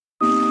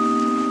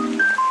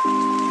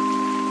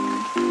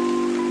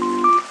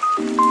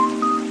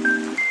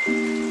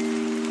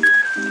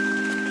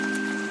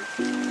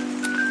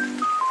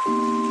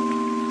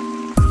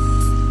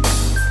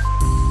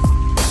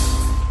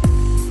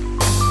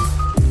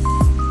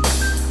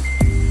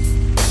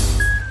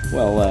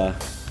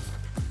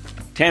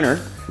Tanner,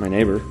 my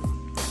neighbor,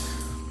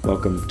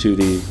 welcome to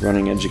the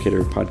Running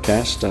Educator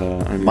podcast.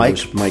 I'm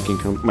Mike. Your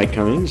host, Mike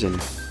Cummings. And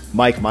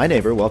Mike, my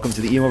neighbor, welcome to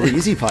the EM Over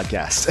Easy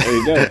podcast. there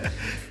you go.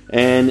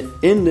 And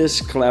in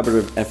this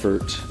collaborative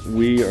effort,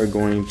 we are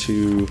going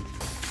to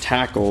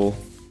tackle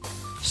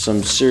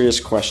some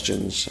serious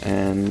questions,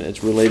 and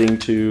it's relating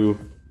to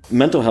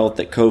mental health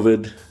that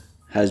COVID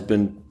has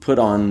been put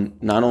on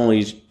not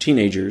only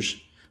teenagers,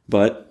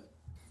 but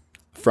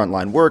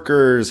frontline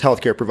workers,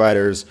 healthcare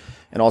providers,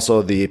 and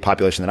also the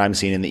population that I'm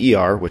seeing in the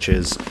ER, which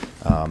is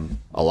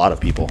a lot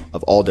of people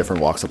of all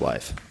different walks of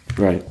life.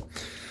 Right.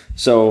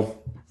 So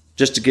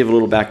just to give a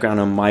little background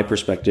on my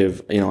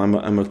perspective,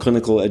 I'm a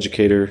clinical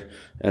educator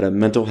at a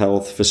mental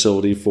health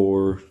facility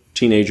for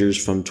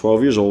teenagers from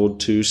 12 years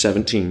old to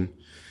 17,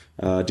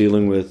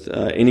 dealing with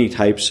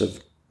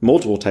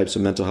multiple types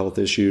of mental health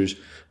issues,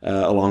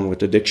 along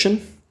with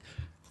addiction.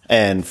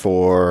 And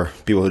for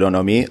people who don't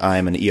know me,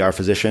 I'm an ER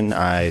physician.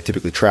 I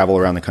typically travel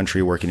around the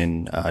country working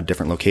in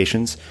different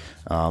locations,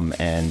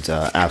 and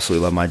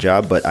absolutely love my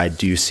job. But I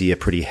do see a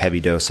pretty heavy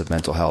dose of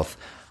mental health,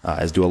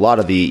 as do a lot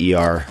of the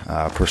ER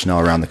personnel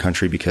around the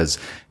country, because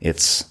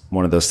it's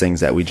one of those things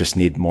that we just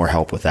need more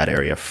help with that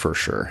area for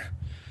sure.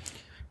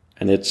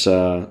 And it's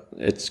going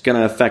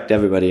to affect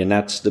everybody, and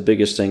that's the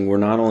biggest thing. We're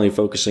not only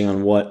focusing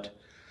on what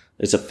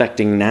it's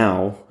affecting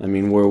now. I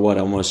mean, we're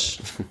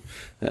almost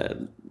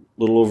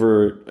little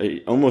over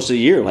almost a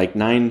year, like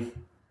nine.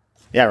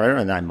 Yeah, right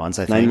around 9 months,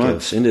 I think. 9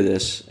 months into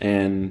this,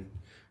 and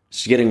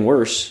it's getting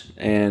worse,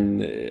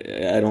 and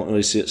I don't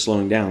really see it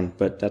slowing down,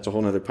 but that's a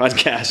whole nother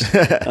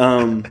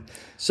podcast.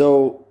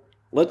 So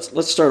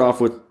let's start off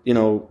with,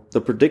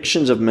 the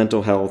predictions of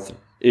mental health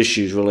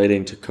issues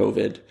relating to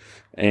COVID.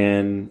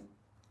 And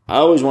I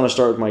always want to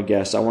start with my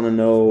guests. I want to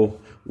know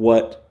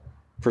what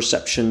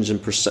perceptions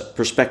and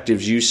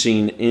perspectives you've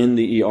seen in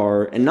the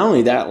ER. And not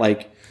only that,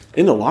 like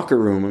in the locker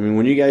room. I mean,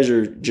 when you guys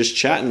are just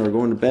chatting or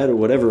going to bed or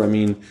whatever, I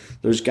mean,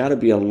 there's got to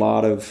be a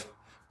lot of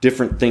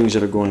different things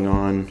that are going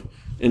on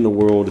in the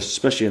world,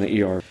 especially in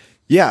the ER.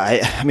 Yeah,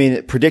 I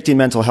mean, predicting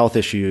mental health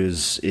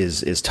issues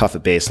is tough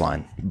at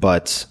baseline,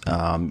 but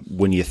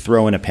when you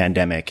throw in a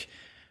pandemic,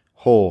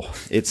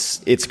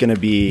 it's going to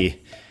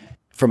be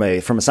from a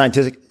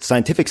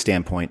scientific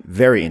standpoint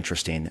very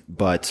interesting,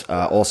 but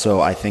also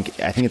I think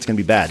it's going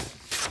to be bad.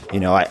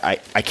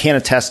 I can't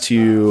attest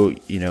to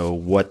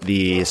what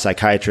the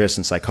psychiatrists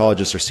and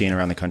psychologists are seeing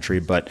around the country,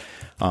 but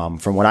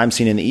from what I'm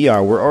seeing in the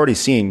ER, we're already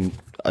seeing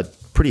a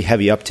pretty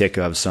heavy uptick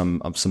of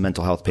some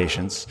mental health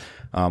patients,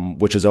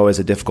 which is always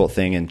a difficult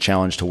thing and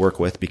challenge to work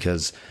with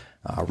because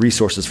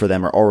resources for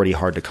them are already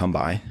hard to come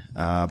by.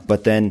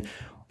 But then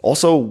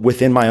also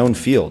within my own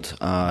field,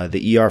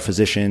 the ER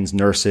physicians,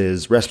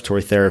 nurses,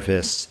 respiratory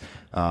therapists,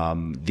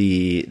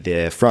 the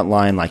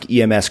frontline like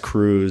EMS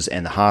crews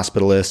and the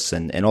hospitalists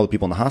and all the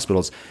people in the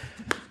hospitals,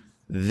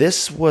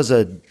 this was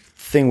a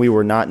thing we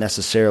were not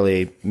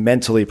necessarily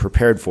mentally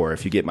prepared for,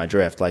 if you get my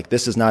drift. Like,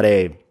 this is not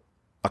a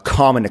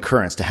common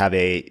occurrence to have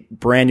a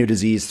brand new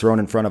disease thrown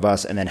in front of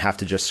us and then have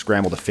to just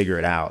scramble to figure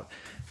it out.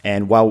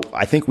 And while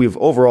I think we've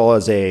overall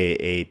as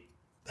a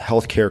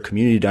healthcare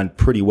community done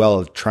pretty well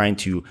of trying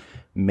to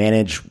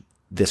manage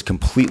this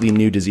completely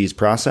new disease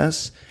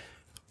process,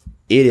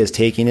 it is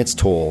taking its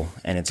toll,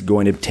 and it's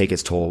going to take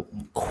its toll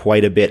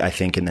quite a bit, I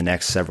think, in the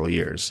next several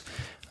years.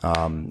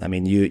 I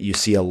mean, you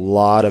see a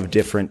lot of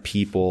different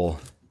people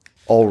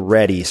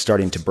already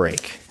starting to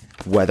break,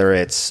 whether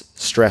it's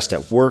stressed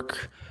at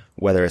work,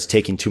 whether it's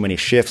taking too many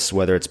shifts,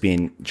 whether it's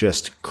being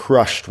just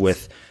crushed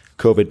with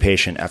COVID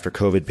patient after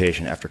COVID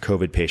patient after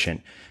COVID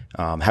patient,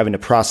 having to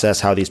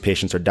process how these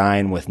patients are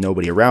dying with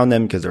nobody around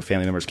them because their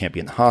family members can't be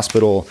in the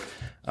hospital.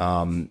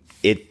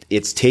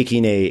 It's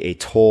taking a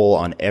toll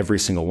on every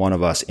single one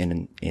of us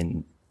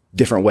in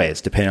different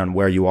ways, depending on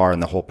where you are in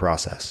the whole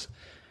process.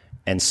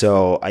 And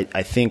so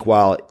I think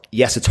while,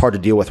 yes, it's hard to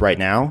deal with right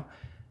now,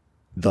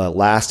 the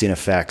lasting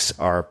effects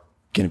are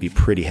going to be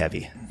pretty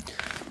heavy.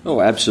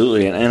 Oh,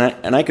 absolutely.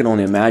 And I can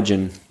only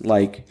imagine,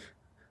 like,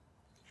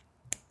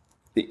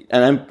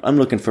 and I'm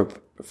looking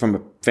from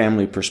a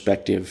family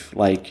perspective,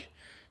 like,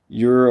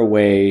 you're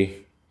away.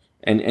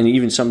 And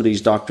even some of these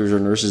doctors or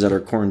nurses that are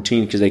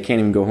quarantined because they can't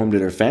even go home to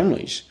their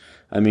families.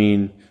 I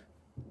mean,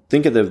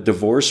 think of the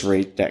divorce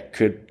rate that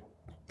could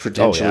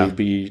potentially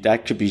be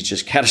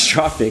just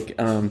catastrophic.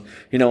 And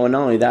not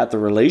only that, the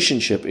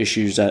relationship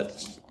issues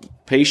that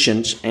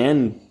patients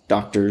and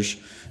doctors,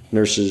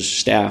 nurses,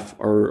 staff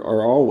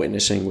are all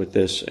witnessing with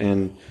this,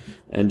 and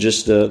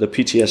just the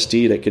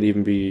PTSD that could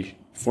even be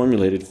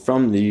formulated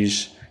from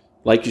these,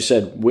 like you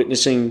said,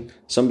 witnessing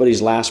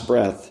somebody's last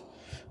breath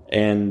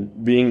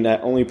and being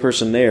that only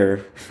person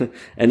there,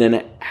 and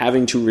then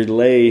having to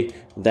relay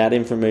that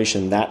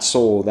information, that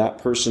soul, that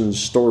person's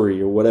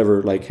story or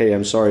whatever, like, hey,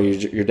 I'm sorry,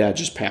 your dad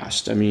just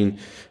passed. I mean,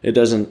 it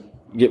doesn't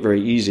get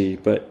very easy.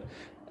 But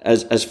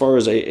as far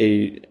as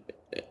an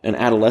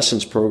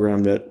adolescence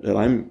program that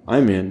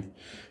I'm in,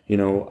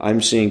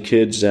 I'm seeing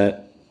kids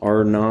that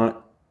are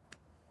not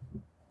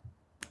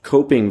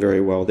coping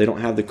very well. They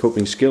don't have the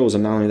coping skills,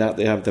 and not only that,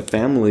 they have the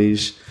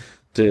families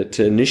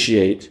to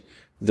initiate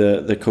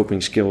the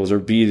coping skills or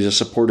be the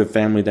supportive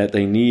family that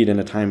they need in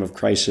a time of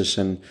crisis.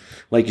 And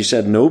like you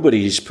said,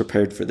 nobody's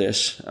prepared for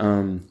this.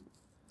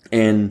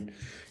 And,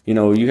 you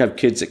know, you have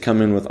kids that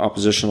come in with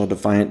oppositional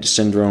defiant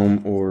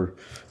syndrome or,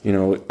 you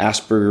know,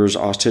 Asperger's,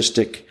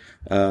 autistic,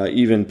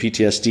 even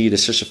PTSD to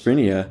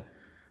schizophrenia.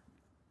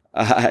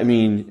 I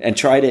mean, and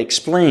try to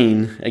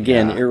explain,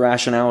 again,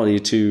 irrationality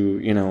to,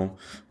 you know,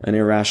 an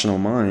irrational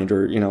mind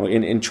or, you know,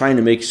 in trying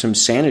to make some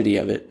sanity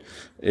of it.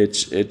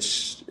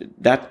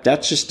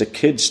 That's just the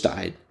kid's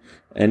side.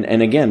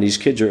 And again, these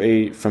kids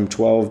are from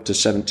 12 to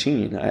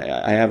 17.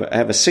 I have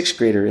a sixth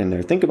grader in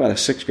there. Think about a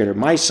sixth grader.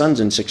 My son's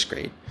in sixth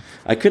grade.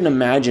 I couldn't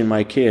imagine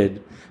my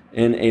kid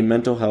in a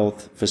mental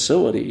health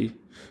facility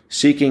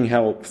seeking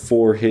help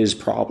for his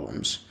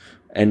problems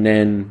and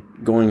then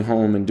going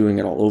home and doing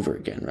it all over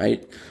again,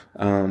 right?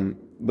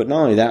 But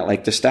not only that,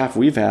 like the staff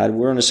we've had,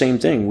 we're on the same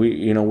thing.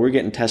 We're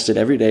getting tested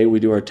every day.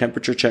 We do our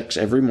temperature checks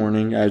every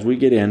morning as we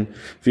get in.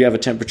 If you have a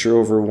temperature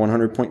over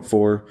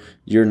 100.4,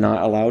 you're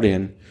not allowed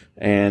in.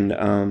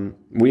 And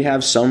we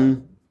have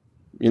some,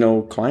 you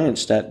know,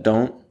 clients that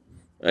don't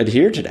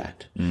adhere to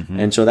that. Mm-hmm.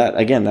 And so that,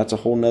 again, that's a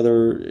whole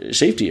nother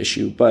safety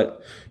issue.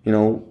 But, you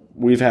know,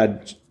 we've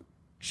had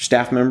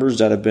staff members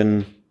that have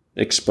been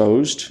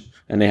exposed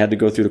and they had to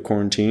go through the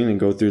quarantine and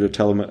go through the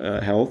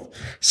telehealth.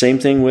 Same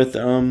thing with,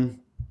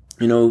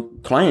 you know,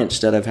 clients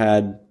that have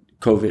had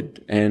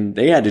COVID and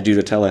they had to do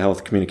the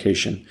telehealth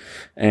communication.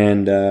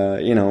 And,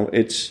 you know,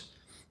 it's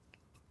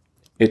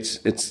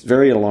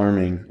very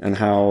alarming and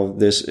how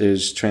this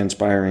is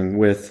transpiring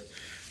with,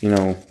 you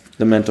know,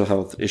 the mental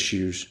health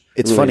issues.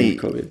 It's funny.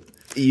 COVID.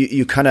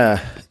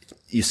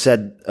 You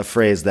said a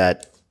phrase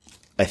that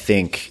I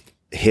think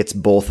hits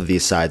both of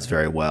these sides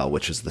very well,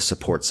 which is the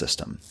support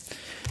system.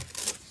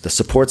 The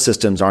support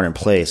systems aren't in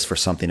place for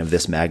something of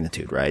this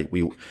magnitude, right?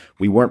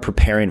 We weren't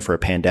preparing for a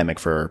pandemic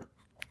for,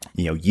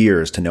 you know,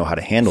 years to know how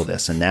to handle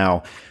this. And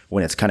now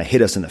when it's kind of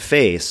hit us in the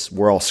face,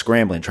 we're all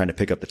scrambling, trying to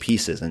pick up the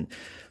pieces. And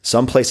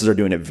some places are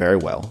doing it very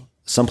well.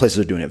 Some places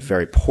are doing it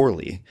very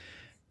poorly.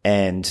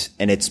 And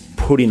it's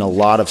putting a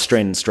lot of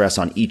strain and stress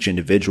on each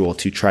individual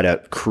to try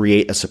to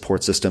create a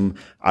support system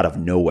out of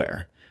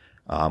nowhere,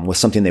 with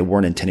something they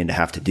weren't intending to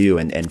have to do.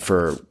 And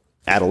for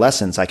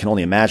adolescents, I can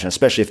only imagine,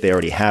 especially if they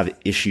already have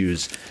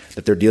issues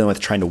that they're dealing with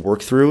trying to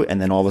work through. And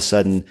then all of a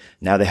sudden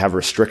now they have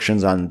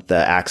restrictions on the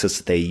access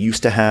that they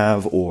used to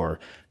have or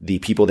the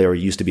people they were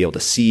used to be able to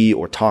see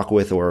or talk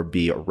with or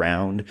be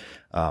around.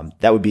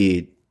 That would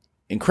be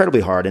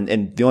incredibly hard.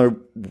 And the only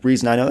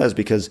reason I know that is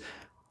because,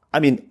 I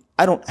mean,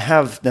 I don't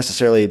have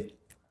necessarily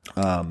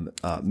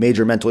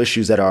major mental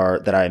issues that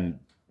I'm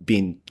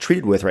being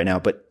treated with right now,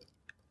 but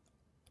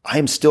I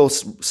am still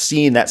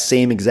seeing that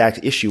same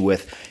exact issue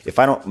with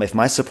if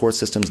my support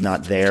system's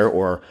not there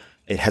or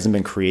it hasn't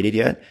been created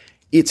yet,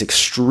 it's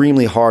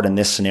extremely hard in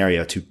this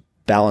scenario to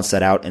balance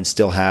that out and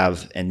still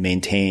have and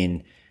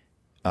maintain,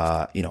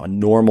 you know, a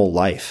normal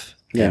life.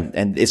 Yeah.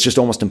 And it's just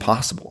almost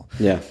impossible.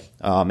 Yeah.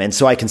 And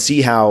so I can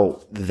see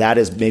how that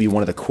is maybe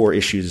one of the core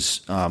issues,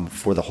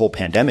 for the whole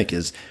pandemic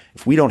is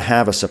if we don't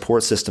have a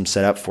support system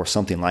set up for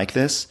something like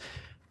this,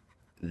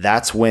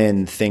 that's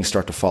when things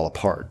start to fall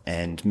apart,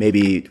 and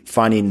maybe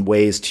finding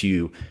ways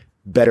to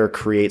better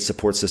create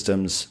support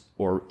systems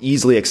or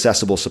easily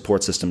accessible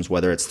support systems,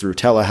 whether it's through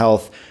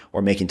telehealth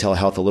or making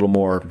telehealth a little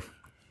more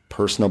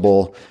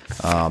personable,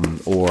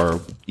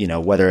 or, you know,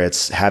 whether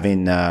it's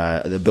having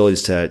the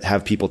abilities to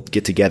have people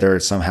get together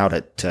somehow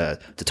to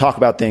talk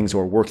about things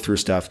or work through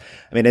stuff.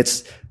 I mean,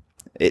 it's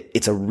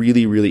a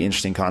really, really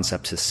interesting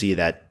concept to see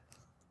that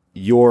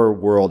your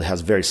world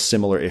has very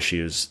similar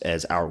issues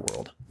as our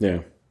world. Yeah.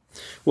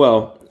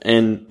 Well,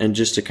 and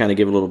just to kind of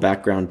give a little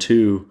background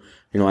too,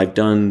 you know, I've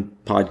done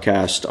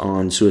podcasts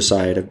on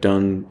suicide, I've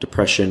done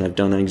depression, I've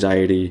done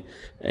anxiety,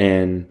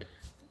 and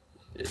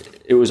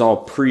it was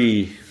all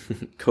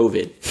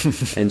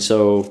pre-COVID. And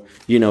so,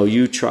 you know,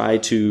 you try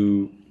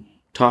to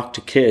talk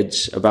to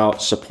kids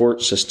about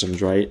support systems,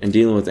 right? And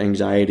dealing with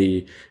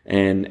anxiety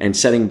and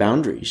setting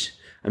boundaries.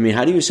 I mean,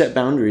 how do you set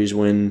boundaries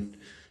when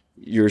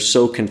you're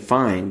so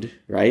confined,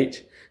 right?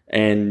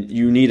 And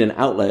you need an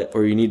outlet,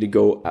 or you need to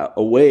go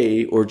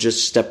away, or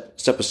just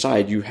step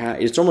aside.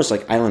 It's almost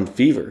like island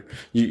fever.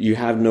 You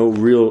have no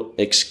real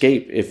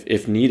escape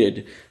if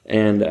needed.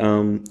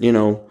 And, you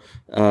know,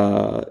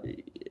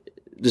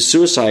 the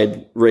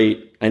suicide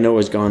rate I know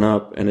has gone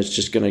up, and it's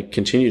just going to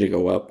continue to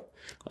go up,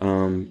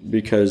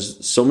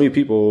 because so many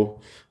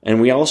people,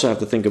 and we also have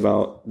to think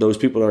about those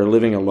people that are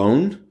living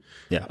alone.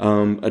 Yeah.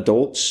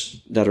 Adults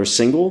that are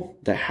single,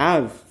 that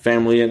have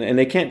family, and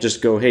they can't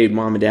just go, "Hey,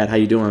 mom and dad, how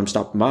you doing? I'm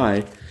stopping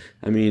by."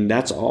 I mean,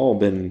 that's all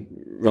been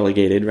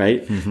relegated,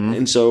 right? Mm-hmm.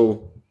 And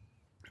so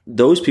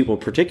those people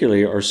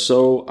particularly are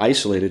so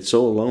isolated,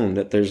 so alone,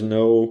 that there's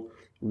no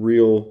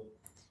real,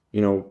 you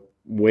know,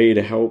 way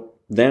to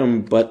help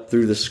them but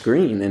through the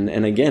screen.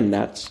 And again,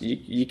 that's,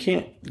 you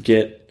can't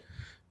get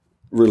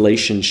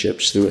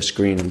relationships through a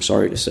screen, I'm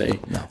sorry to say.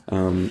 No.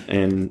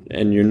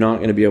 And you're not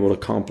going to be able to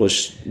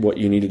accomplish what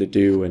you needed to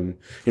do. And,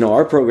 you know,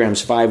 our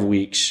program's 5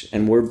 weeks,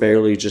 and we're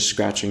barely just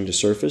scratching the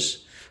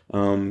surface.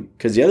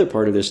 Because the other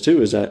part of this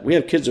too is that we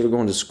have kids that are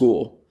going to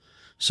school.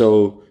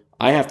 So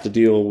I have to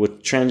deal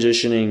with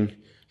transitioning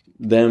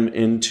them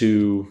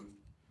into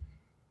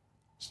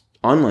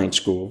online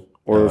school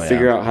or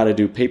figure out how to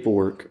do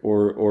paperwork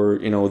or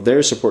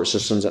their support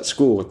systems at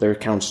school with their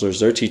counselors,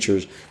 their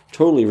teachers,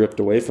 totally ripped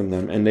away from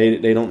them. And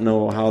they don't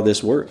know how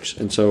this works.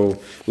 And so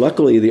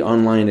luckily the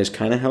online has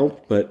kind of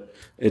helped, but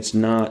it's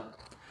not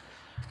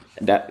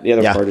that the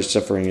other part is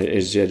suffering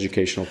is the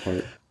educational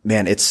part.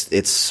 Man,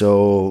 it's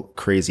so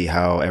crazy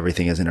how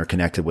everything is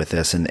interconnected with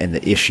this and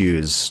the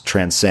issues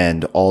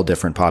transcend all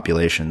different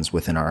populations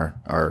within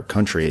our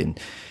country. And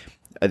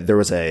there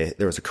was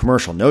a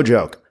commercial, no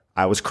joke.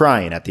 I was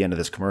crying at the end of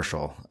this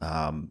commercial.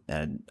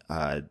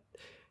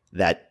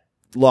 That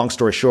long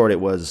story short,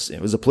 it was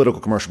a political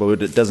commercial,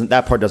 but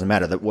that part doesn't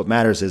matter. What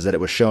matters is that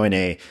it was showing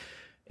a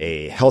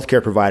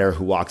healthcare provider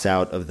who walks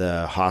out of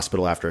the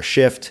hospital after a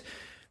shift,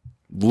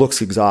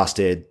 looks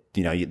exhausted,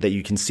 that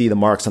you can see the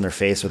marks on their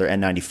face where their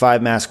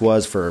N95 mask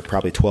was for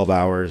probably 12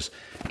 hours.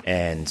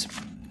 And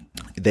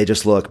they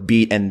just look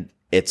beat. And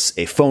it's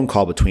a phone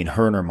call between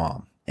her and her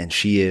mom. And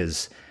she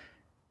is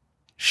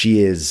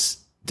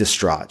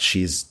distraught.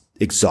 She's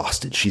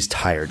exhausted. She's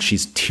tired.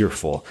 She's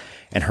tearful.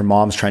 And her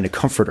mom's trying to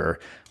comfort her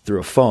through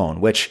a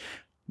phone, which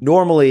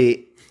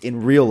normally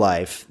in real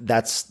life,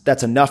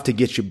 that's enough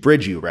to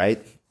bridge you,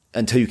 right?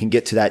 Until you can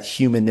get to that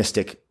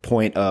humanistic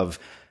point of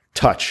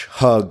touch,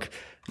 hug,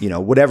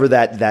 whatever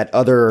that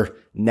other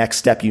next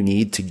step you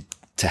need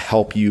to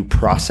help you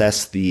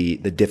process the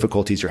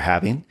difficulties you're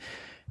having.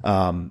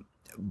 But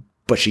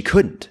she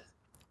couldn't.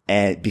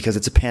 And because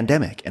it's a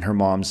pandemic and her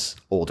mom's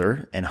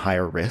older and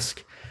higher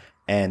risk.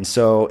 And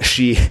so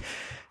she's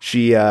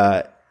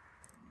just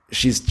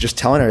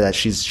telling her that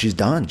she's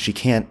done. She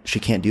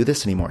can't do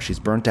this anymore. She's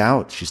burnt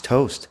out. She's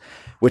toast,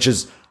 which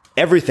is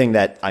everything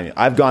that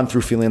I've gone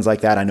through feelings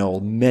like that. I know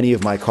many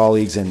of my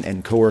colleagues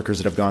and coworkers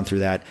that have gone through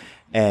that.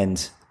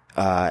 And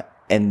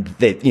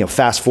they,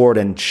 fast forward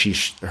and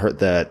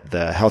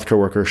the healthcare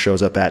worker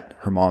shows up at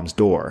her mom's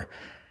door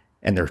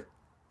and they're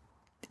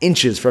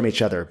inches from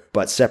each other,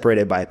 but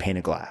separated by a pane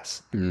of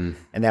glass. And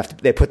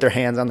they put their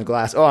hands on the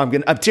glass. Oh,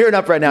 I'm tearing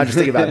up right now just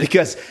thinking about it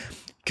because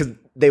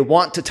they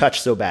want to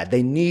touch so bad.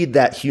 They need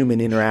that human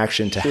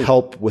interaction to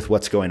help with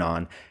what's going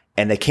on.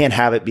 And they can't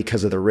have it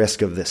because of the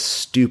risk of this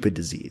stupid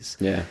disease.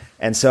 Yeah.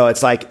 And so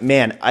it's like,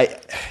 man,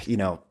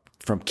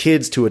 from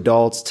kids to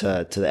adults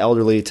to the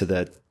elderly to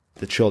the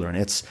children,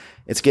 it's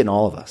getting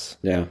all of us.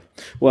 Yeah.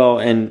 Well,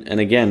 and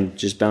again,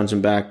 just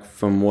bouncing back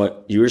from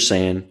what you were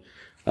saying,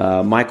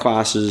 my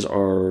classes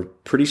are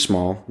pretty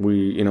small.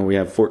 We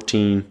have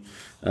 14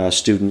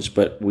 students,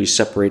 but we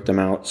separate them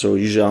out. So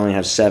usually I only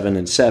have 7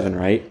 and 7,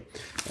 right?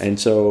 And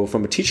so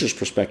from a teacher's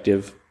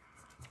perspective,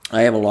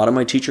 I have a lot of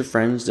my teacher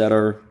friends that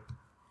are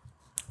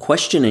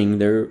questioning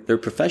their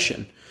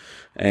profession,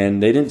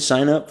 and they didn't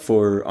sign up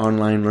for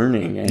online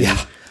learning.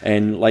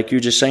 And like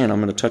you're just saying,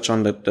 I'm going to touch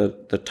on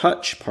the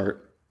touch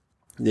part.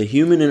 The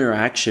human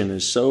interaction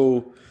is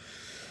so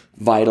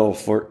vital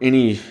for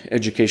any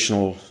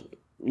educational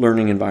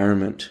learning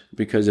environment,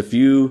 because if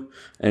you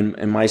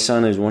and my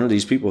son is one of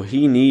these people,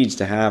 he needs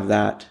to have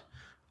that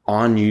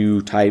on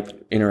you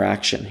type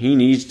interaction. He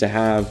needs to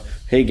have,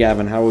 hey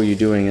Gavin, how are you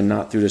doing? And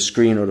not through the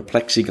screen or the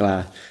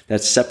plexiglass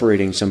that's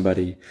separating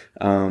somebody.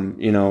 I'm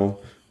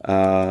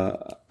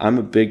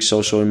a big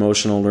social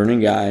emotional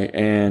learning guy,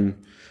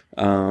 and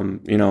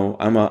I'm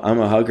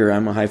a hugger,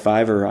 I'm a high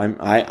fiver.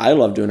 I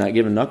love doing that,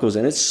 giving knuckles.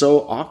 And it's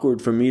so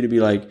awkward for me to be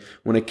like,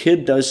 when a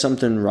kid does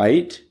something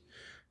right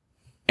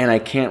and I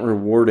can't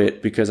reward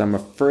it because I'm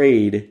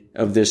afraid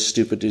of this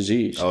stupid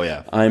disease. Oh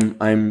yeah.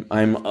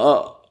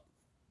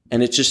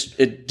 And it's just,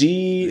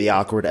 the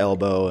awkward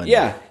elbow. And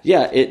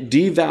it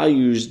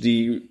devalues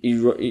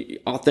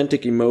the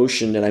authentic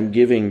emotion that I'm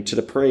giving to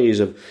the praise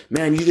of,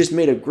 man, you just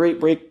made a great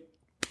break.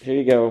 Here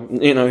you go.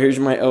 Here's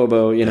my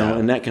elbow,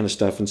 and that kind of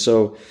stuff. And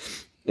so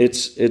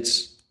it's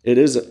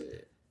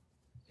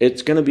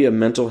going to be a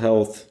mental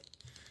health,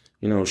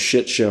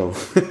 shit show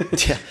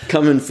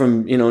coming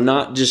from,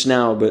 not just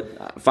now, but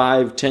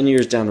 5-10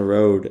 years down the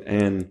road.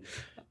 And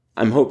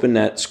I'm hoping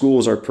that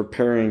schools are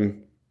preparing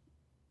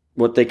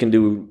what they can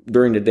do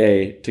during the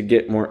day to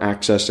get more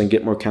access and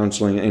get more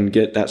counseling and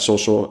get that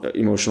social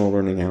emotional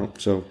learning out.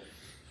 So,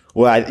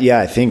 well,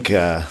 I think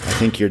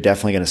you're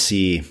definitely going to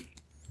see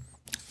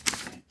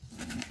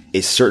a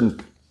certain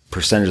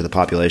percentage of the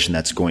population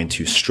that's going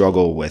to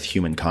struggle with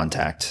human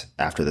contact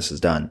after this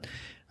is done.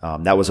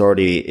 That was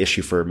already an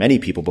issue for many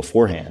people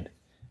beforehand,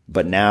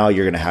 but now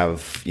you're going to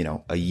have,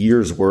 a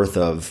year's worth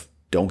of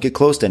don't get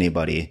close to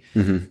anybody.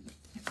 Mm-hmm.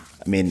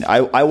 I mean,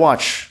 I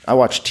watch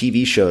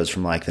TV shows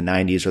from like the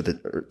 90s or the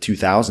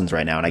 2000s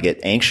right now, and I get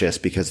anxious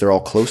because they're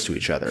all close to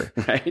each other,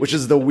 right? Which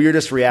is the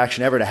weirdest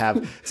reaction ever to have.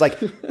 It's like,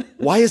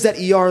 why is that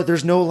ER?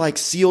 There's no like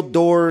sealed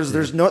doors.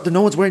 There's no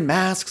one's wearing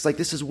masks. Like,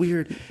 this is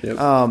weird. Yep.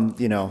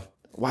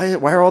 Why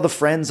are all the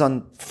friends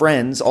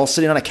all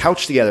sitting on a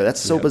couch together?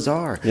 That's so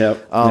bizarre.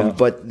 Yep.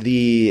 But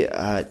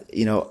we're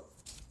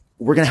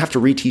going to have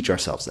to reteach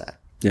ourselves that.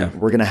 Yeah.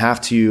 We're going to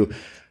have to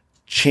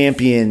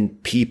champion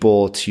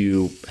people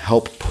to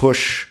help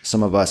push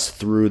some of us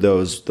through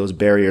those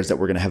barriers that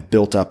we're going to have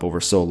built up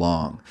over so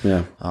long.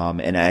 Yeah.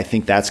 And I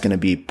think that's going to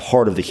be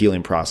part of the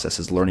healing process,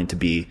 is learning to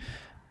be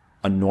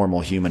a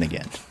normal human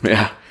again.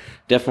 Yeah,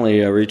 definitely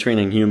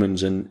retraining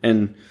humans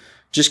and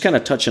just kind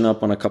of touching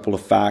up on a couple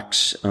of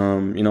facts. A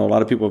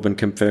lot of people have been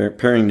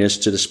comparing this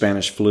to the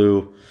Spanish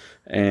flu.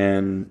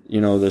 And,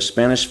 the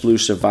Spanish flu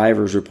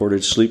survivors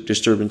reported sleep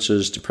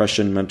disturbances,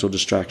 depression, mental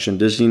distraction,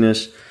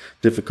 dizziness,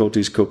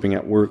 difficulties coping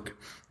at work,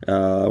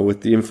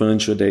 with the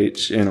influenza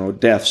dates,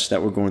 deaths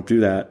that were going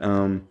through that.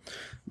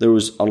 There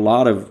was a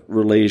lot of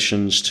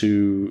relations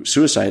to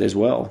suicide as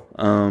well.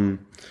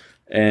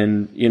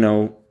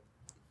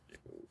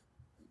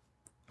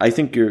 I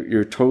think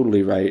you're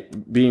totally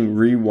right. Being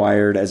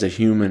rewired as a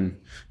human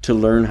to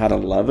learn how to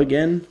love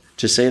again,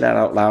 to say that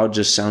out loud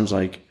just sounds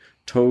like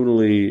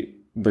totally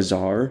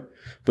bizarre.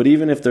 But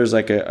even if there's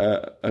like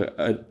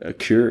a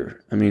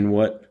cure, I mean,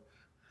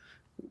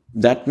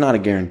 that's not a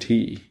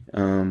guarantee.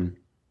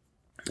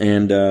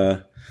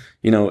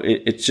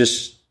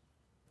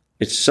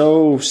 It's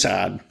so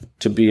sad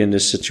to be in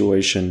this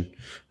situation,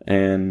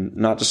 and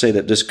not to say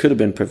that this could have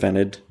been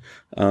prevented.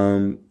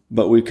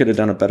 But we could have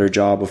done a better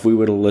job if we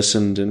would have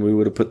listened, and we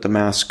would have put the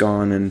mask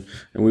on, and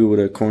we would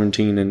have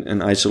quarantined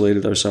and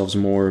isolated ourselves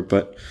more.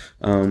 But,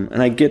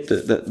 and I get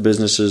that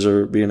businesses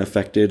are being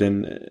affected,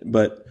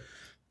 but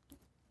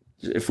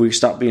if we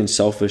stop being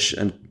selfish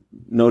and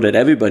know that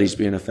everybody's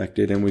being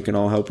affected and we can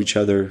all help each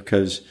other,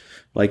 because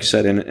like I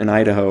said, in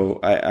Idaho,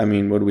 I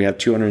mean, what do we have?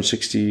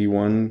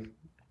 261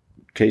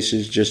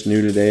 cases just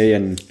new today.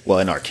 And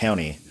in our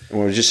county.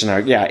 Well, just in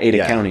our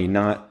Ada County,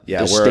 not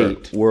the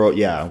state. We're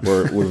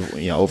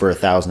over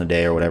 1,000 a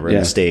day or whatever in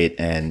the state,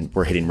 and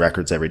we're hitting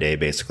records every day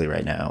basically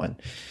right now,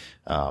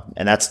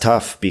 and that's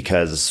tough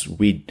because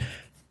we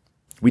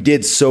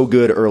did so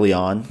good early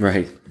on,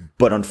 right?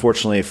 But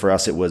unfortunately for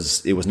us, it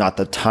was not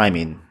the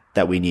timing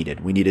that we needed.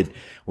 We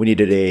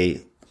needed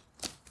a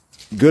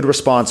good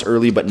response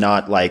early, but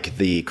not like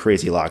the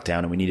crazy lockdown,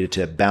 and we needed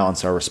to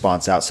balance our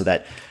response out so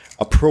that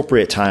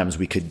appropriate times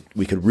we could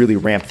really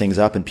ramp things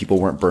up and people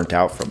weren't burnt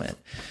out from it.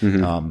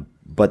 Mm-hmm.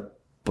 But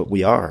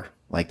we are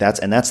like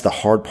that's the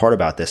hard part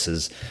about this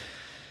is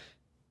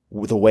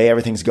the way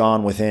everything's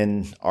gone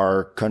within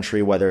our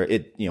country, whether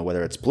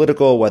it's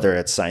political, whether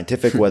it's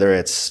scientific, whether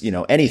it's,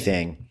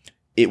 anything,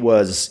 it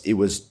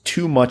was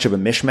too much of a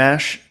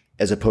mishmash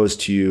as opposed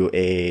to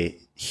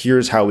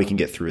here's how we can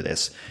get through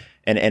this.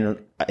 And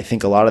I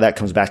think a lot of that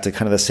comes back to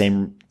kind of the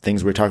same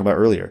things we were talking about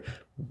earlier.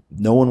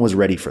 No one was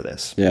ready for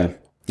this. Yeah.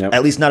 Yep.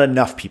 At least not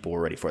enough people were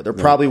ready for it. There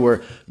probably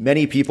were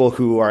many people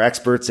who are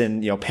experts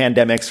in,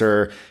 pandemics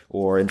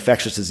or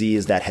infectious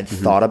disease that had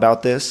thought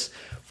about this,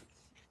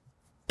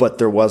 but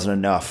there wasn't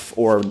enough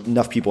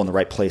people in the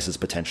right places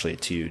potentially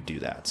to do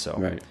that. So,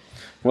 right.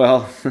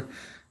 Well,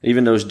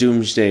 even those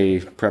doomsday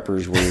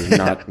preppers were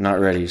not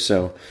ready.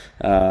 So,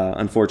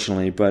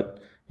 unfortunately,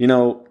 but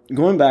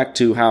going back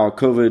to how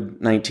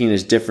COVID-19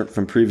 is different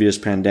from previous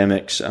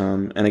pandemics.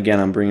 And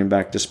again, I'm bringing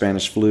back the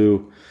Spanish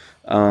flu.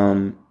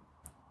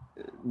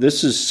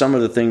 This is some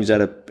of the things that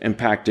have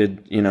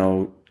impacted,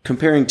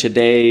 comparing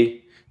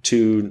today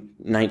to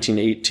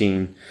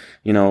 1918,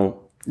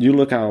 you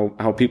look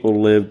how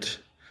people lived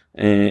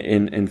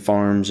in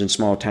farms and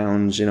small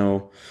towns,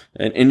 and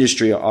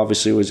industry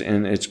obviously was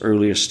in its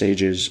earliest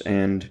stages.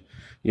 And,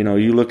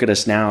 you look at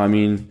us now, I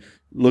mean,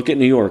 look at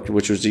New York,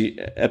 which was the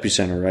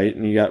epicenter, right?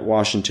 And you got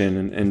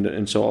Washington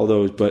and so all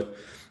those, but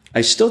I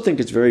still think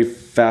it's very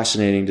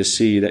fascinating to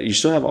see that you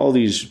still have all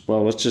these,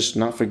 let's just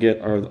not forget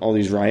all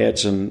these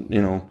riots and,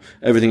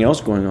 everything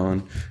else going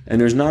on. And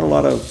there's not a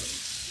lot of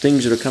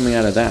things that are coming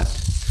out of that.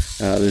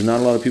 There's not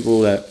a lot of people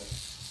that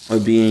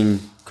are being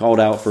called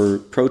out for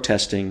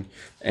protesting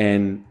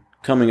and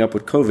coming up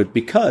with COVID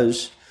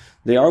because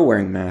they are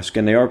wearing masks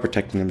and they are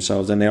protecting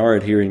themselves and they are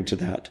adhering to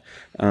that.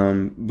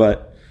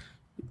 But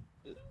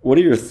what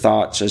are your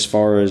thoughts as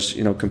far as,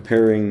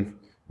 comparing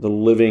the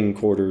living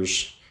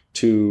quarters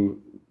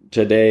to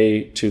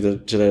today to the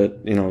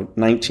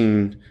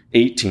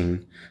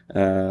 1918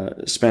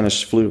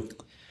 Spanish flu?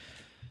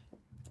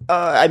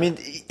 I mean,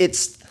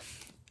 it's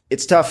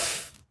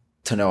tough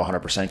to know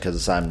 100%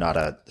 because I'm not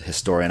a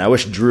historian. I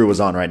wish Drew was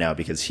on right now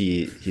because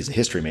he's a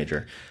history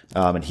major,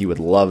 and he would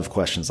love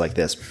questions like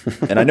this.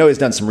 And I know he's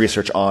done some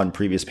research on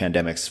previous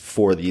pandemics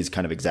for these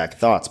kind of exact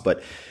thoughts,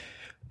 but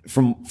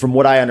from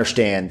what I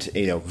understand,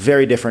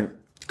 very different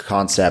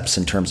concepts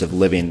in terms of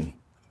living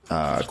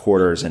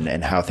quarters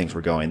and how things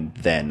were going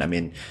then. I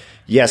mean,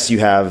 yes, you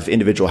have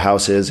individual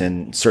houses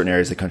in certain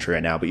areas of the country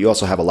right now, but you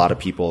also have a lot of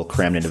people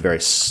crammed into very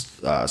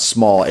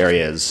small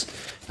areas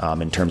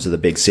in terms of the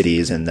big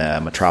cities and the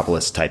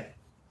metropolis type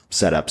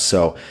setups.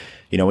 So,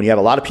 when you have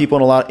a lot of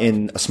people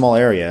in a small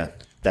area,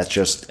 that's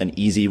just an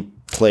easy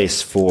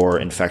place for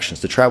infections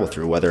to travel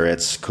through, whether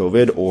it's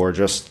COVID or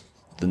just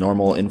the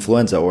normal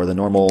influenza or the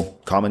normal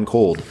common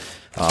cold.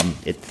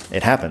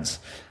 It happens.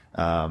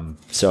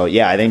 So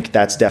yeah, I think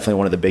that's definitely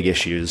one of the big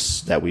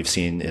issues that we've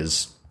seen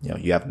is,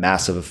 you have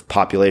massive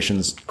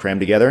populations crammed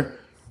together.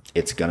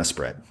 It's going to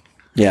spread.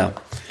 Yeah.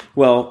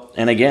 Well,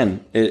 and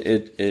again,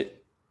 if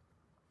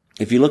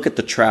you look at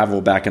the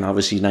travel back in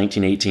obviously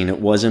 1918, it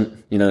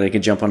wasn't, they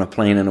could jump on a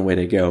plane and away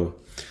they go.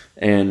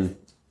 And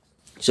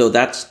so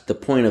that's the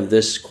point of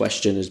this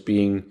question, is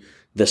being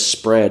the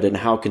spread and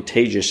how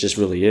contagious this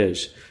really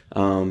is.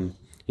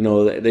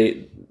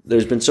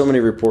 There's been so many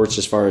reports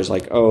as far as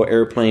like,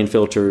 airplane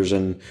filters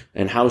and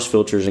house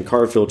filters and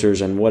car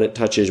filters and what it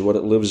touches, what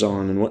it lives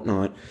on and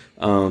whatnot.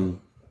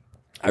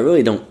 I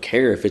really don't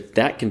care if it's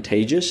that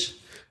contagious.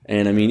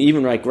 And I mean,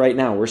 even like right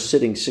now, we're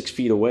sitting 6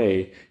 feet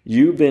away.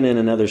 You've been in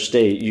another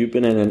state. You've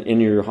been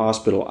in your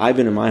hospital. I've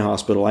been in my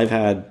hospital. I've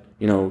had,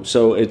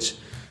 so it's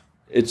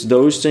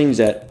those things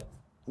that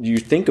you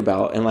think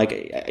about. And like,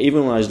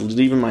 even when I was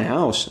leaving my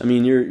house, I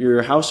mean, you're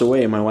a house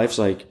away, and my wife's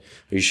like,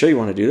 "Are you sure you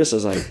want to do this?" I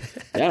was like,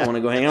 "Yeah, I want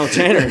to go hang out with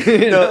Tanner."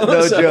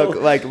 No joke.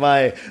 Like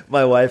my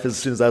wife, as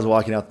soon as I was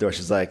walking out the door,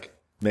 she's like,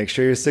 "Make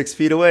sure you're 6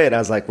 feet away." And I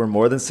was like, "We're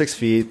more than 6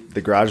 feet.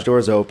 The garage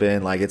door's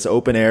open. Like, it's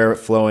open air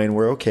flowing.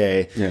 We're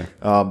okay." Yeah.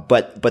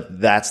 But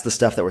that's the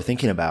stuff that we're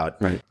thinking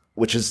about, right?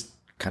 Which is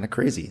kind of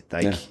crazy.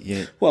 Like,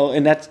 well,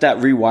 and that's that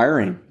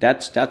rewiring.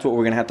 That's what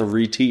we're gonna have to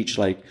reteach.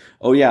 Like,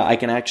 oh yeah, I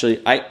can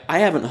actually. I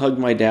haven't hugged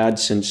my dad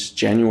since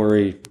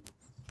January.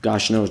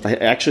 Gosh knows,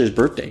 actually his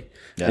birthday.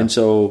 Yeah. And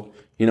so,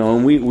 and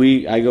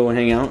I go and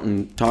hang out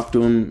and talk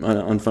to him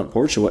on front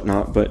porch or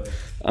whatnot. But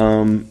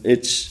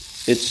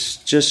it's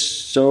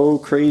just so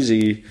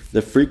crazy,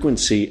 the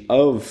frequency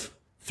of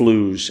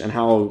flus and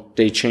how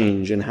they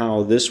change, and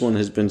how this one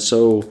has been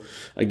so,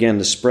 again,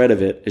 the spread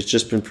of it's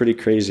just been pretty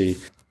crazy.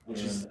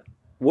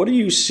 What do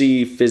you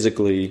see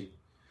physically?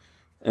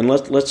 And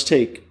let's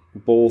take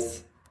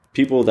both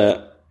people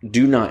that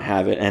do not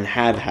have it and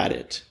have had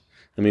it.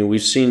 I mean,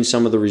 we've seen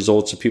some of the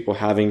results of people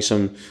having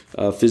some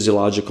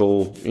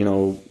physiological,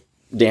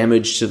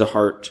 damage to the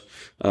heart.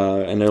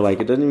 And they're like,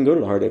 it doesn't even go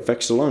to the heart, it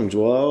affects the lungs.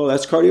 Well,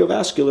 that's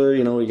cardiovascular,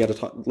 you got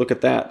to look at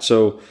that.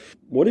 So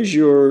what is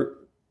your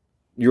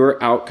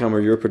outcome or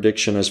your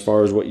prediction as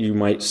far as what you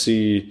might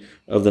see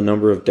of the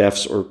number of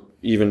deaths or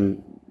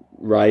even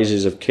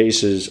rises of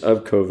cases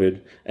of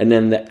COVID, and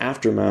then the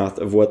aftermath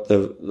of what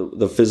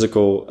the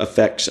physical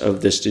effects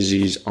of this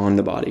disease on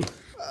the body?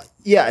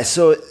 Yeah.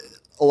 So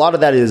a lot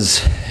of that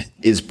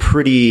is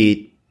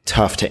pretty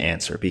tough to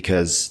answer,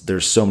 because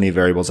there's so many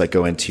variables that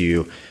go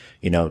into,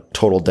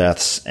 total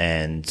deaths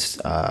and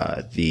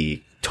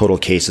the total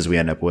cases we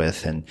end up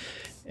with.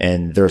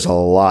 And there's a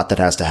lot that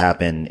has to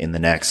happen in the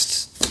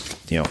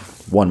next,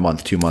 1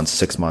 month, 2 months,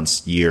 6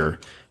 months, year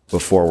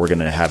before we're going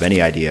to have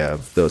any idea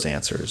of those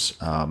answers.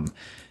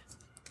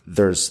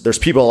 There's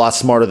people a lot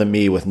smarter than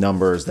me with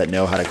numbers that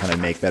know how to kind of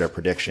make better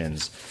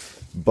predictions.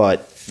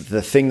 But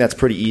the thing that's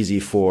pretty easy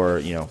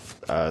for,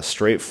 a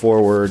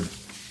straightforward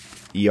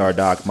ER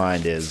doc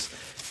mind is,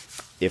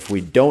 if we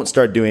don't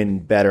start doing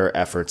better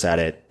efforts at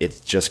it, it's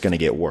just going to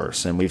get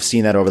worse. And we've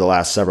seen that over the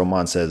last several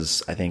months,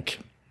 as I think,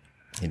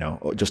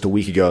 just a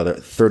week ago, the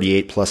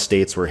 38 plus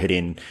states were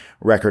hitting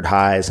record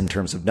highs in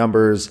terms of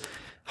numbers.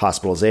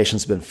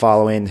 Hospitalizations have been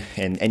following,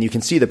 and you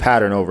can see the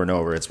pattern over and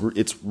over.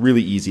 It's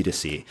really easy to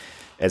see.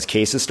 As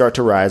cases start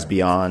to rise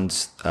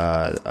beyond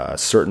a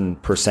certain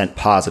percent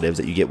positives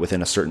that you get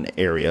within a certain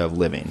area of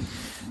living,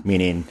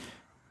 meaning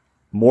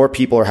more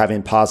people are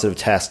having positive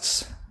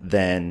tests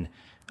than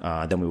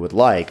we would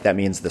like, that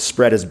means the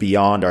spread is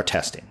beyond our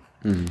testing,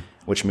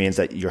 which means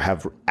that you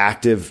have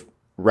active,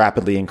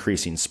 rapidly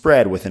increasing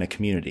spread within a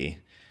community.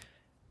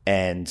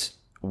 And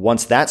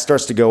once that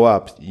starts to go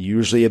up,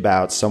 usually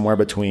about somewhere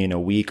between a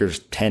week or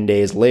 10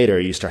 days later,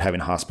 you start having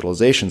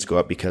hospitalizations go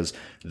up, because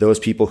those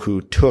people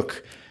who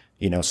took,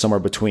 somewhere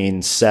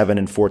between 7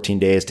 and 14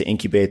 days to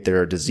incubate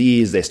their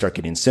disease, they start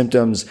getting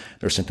symptoms.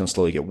 Their symptoms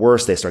slowly get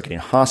worse. They start getting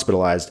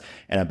hospitalized.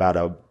 And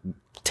about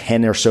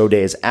 10 or so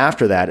days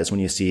after that is when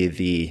you see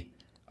the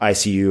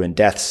ICU and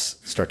deaths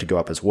start to go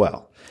up as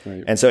well.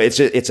 Right. And so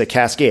it's a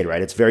cascade,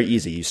 right? It's very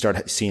easy. You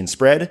start seeing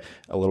spread.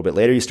 A little bit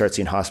later, you start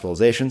seeing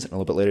hospitalizations, and a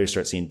little bit later, you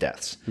start seeing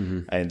deaths.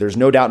 And there's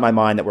no doubt in my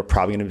mind that we're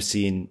probably going to be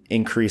seeing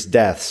increased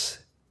deaths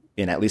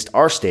in at least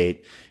our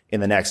state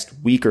in the next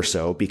week or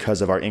so,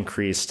 because of our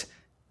increased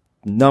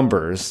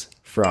numbers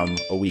from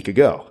a week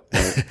ago.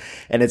 Right.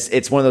 And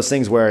it's one of those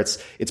things where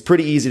it's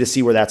pretty easy to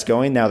see where that's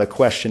going. Now the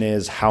question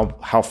is,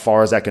 how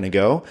far is that going to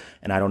go?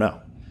 And I don't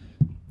know,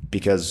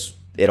 because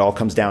it all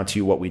comes down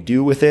to what we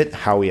do with it,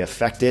 how we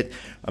affect it.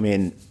 I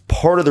mean,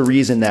 part of the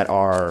reason that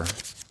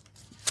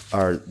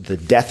the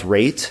death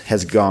rate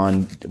has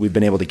gone, we've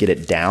been able to get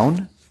it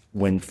down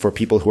for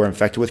people who are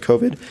infected with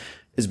COVID,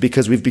 is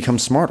because we've become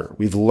smarter.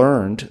 We've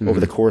learned over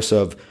the course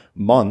of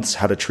months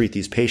how to treat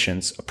these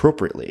patients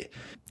appropriately.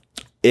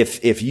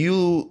 If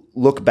you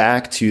look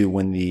back to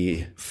when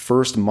the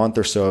first month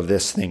or so of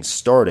this thing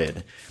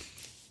started,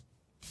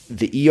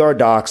 the ER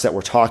docs that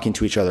were talking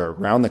to each other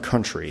around the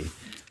country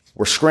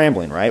were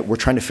scrambling, right? We're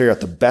trying to figure out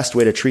the best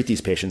way to treat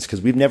these patients,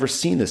 because we've never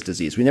seen this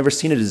disease. We've never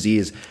seen a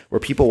disease where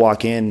people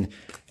walk in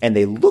and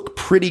they look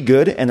pretty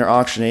good and their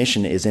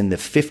oxygenation is in the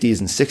 50s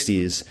and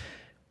 60s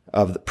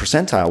of the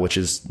percentile, which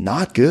is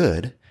not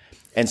good.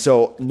 And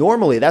so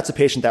normally that's a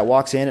patient that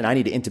walks in and I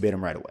need to intubate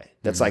them right away.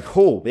 That's like,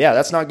 oh yeah,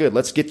 that's not good.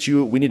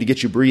 We need to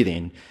get you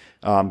breathing,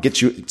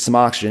 get you some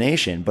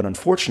oxygenation. But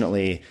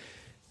unfortunately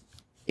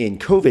in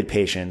COVID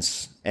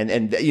patients,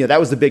 and you know, that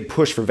was the big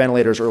push for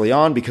ventilators early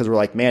on, because we're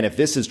like, man, if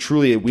this is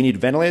truly, we need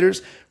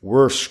ventilators,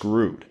 we're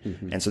screwed.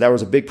 And so that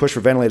was a big push for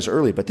ventilators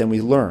early. But then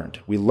we learned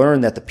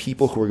that the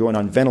people who are going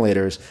on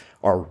ventilators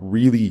are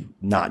really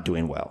not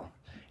doing well.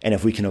 And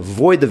if we can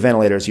avoid the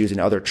ventilators using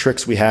other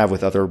tricks we have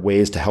with other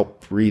ways to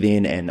help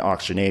breathing and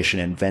oxygenation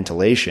and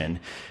ventilation,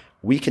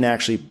 we can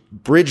actually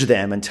bridge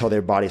them until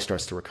their body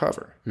starts to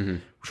recover,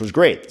 which was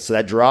great. So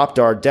that dropped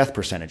our death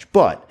percentage.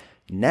 But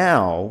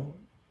now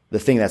the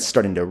thing that's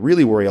starting to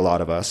really worry a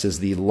lot of us is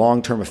the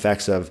long-term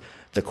effects of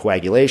the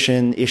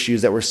coagulation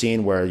issues that we're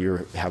seeing, where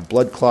you have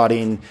blood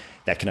clotting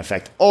that can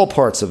affect all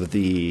parts of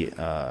the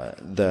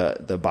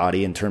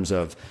body in terms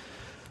of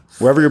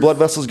wherever your blood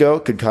vessels go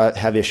could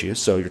have issues.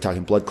 So you're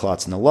talking blood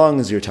clots in the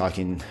lungs, you're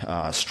talking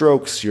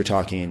strokes, you're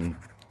talking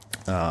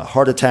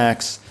heart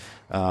attacks,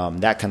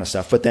 that kind of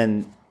stuff. But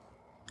then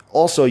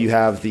also you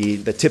have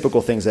the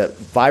typical things that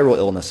viral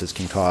illnesses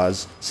can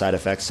cause, side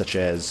effects such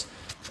as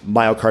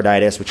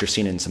myocarditis, which you're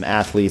seeing in some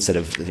athletes that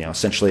have, you know,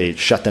 essentially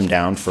shut them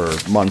down for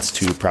months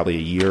to probably a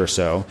year or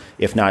so,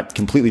 if not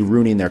completely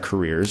ruining their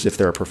careers if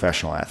they're a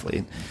professional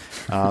athlete.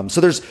 So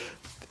there's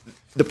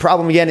the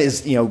problem again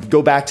is, you know,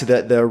 go back to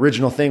the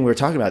original thing we were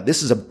talking about.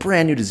 This is a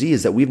brand new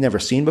disease that we've never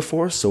seen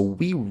before, so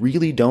we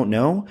really don't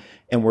know,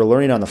 and we're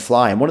learning on the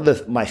fly. And one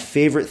of my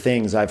favorite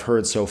things I've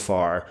heard so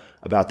far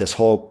about this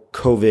whole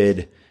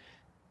COVID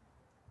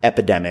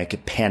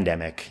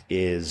pandemic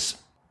is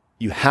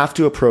you have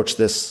to approach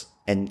this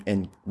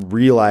and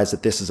realize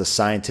that this is a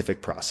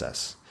scientific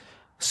process.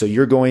 So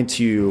you're going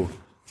to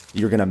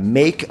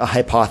make a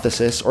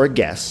hypothesis or a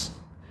guess.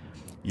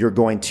 You're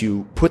going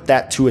to put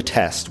that to a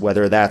test,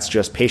 whether that's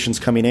just patients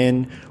coming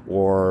in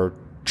or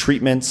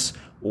treatments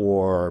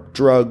or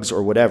drugs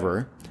or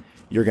whatever.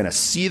 You're going to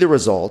see the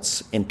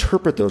results,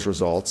 interpret those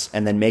results,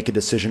 and then make a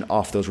decision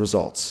off those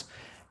results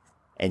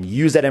and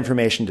use that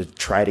information to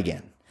try it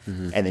again.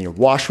 And then you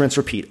wash, rinse,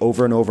 repeat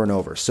over and over and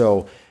over.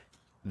 So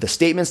the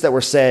statements that were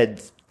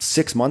said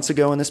 6 months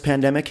ago in this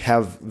pandemic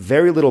have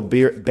very little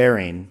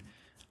bearing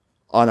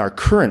on our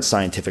current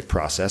scientific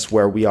process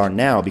where we are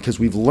now, because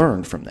we've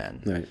learned from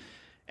then. Right.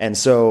 And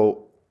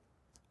so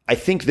I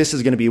think this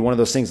is going to be one of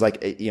those things,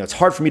 like, you know, it's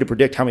hard for me to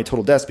predict how many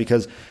total deaths,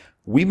 because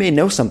we may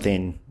know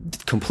something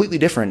completely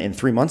different in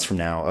 3 months from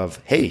now of,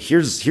 hey,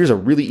 here's a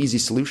really easy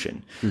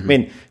solution. I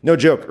mean, no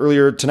joke.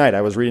 Earlier tonight,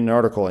 I was reading an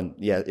article, and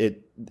yeah,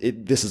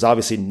 this is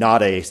obviously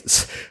not a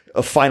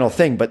final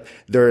thing, but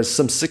there is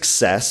some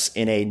success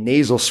in a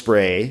nasal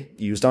spray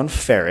used on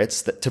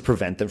ferrets to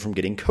prevent them from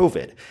getting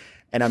COVID.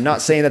 And I'm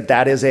not saying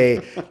that is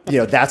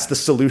that's the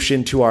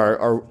solution to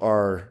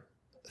our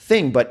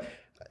thing, but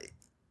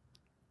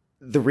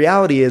the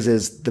reality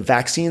is the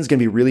vaccine is going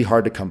to be really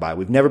hard to come by.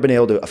 We've never been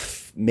able to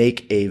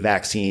make a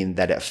vaccine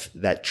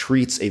that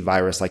treats a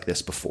virus like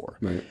this before.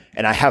 Right.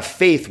 And I have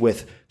faith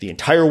with the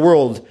entire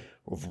world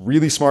of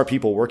really smart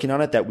people working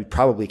on it that we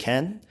probably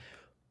can.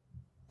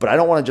 But I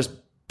don't want to just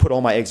put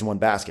all my eggs in one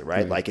basket,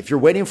 right? Like, if you're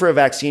waiting for a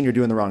vaccine, you're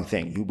doing the wrong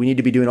thing. We need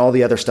to be doing all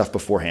the other stuff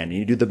beforehand.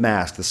 You do the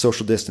mask, the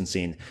social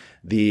distancing,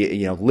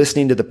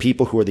 listening to the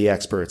people who are the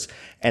experts.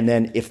 And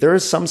then if there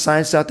is some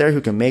scientist out there who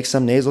can make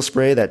some nasal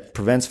spray that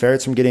prevents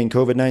ferrets from getting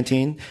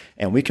COVID-19,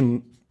 and we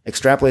can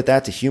extrapolate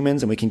that to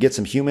humans, and we can get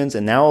some humans,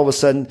 and now all of a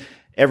sudden,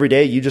 every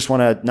day you just want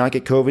to not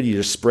get COVID, you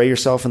just spray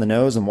yourself in the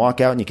nose and walk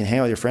out and you can hang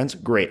out with your friends.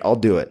 Great. I'll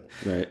do it.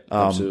 Right.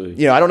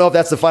 Absolutely. I don't know if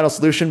that's the final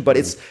solution, but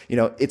it's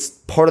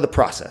part of the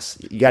process.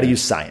 You got to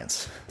use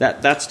science.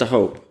 That's the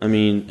hope. I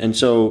mean, and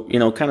so,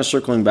 kind of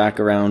circling back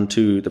around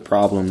to the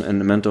problem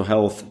and the mental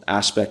health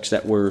aspects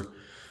that we're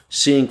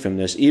seeing from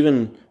this,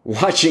 even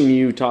watching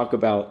you talk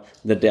about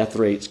the death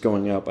rates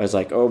going up, I was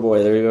like, oh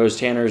boy, there goes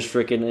Tanner's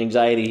freaking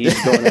anxiety.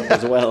 He's going up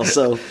as well.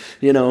 So,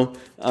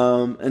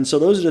 and so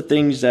those are the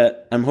things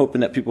that I'm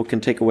hoping that people can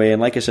take away.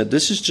 And like I said,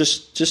 this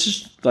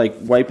is like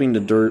wiping the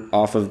dirt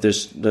off of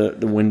the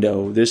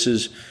window. This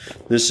is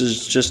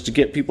just to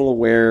get people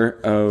aware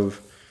of,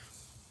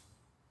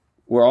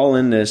 we're all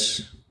in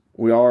this.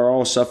 We are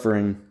all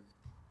suffering.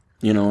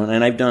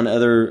 And I've done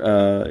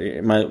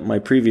other, my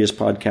previous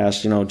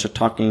podcast, to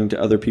talking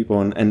to other people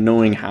and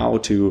knowing how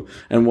to,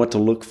 and what to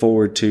look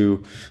forward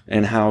to,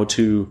 and how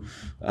to,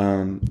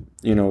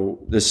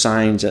 the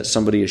signs that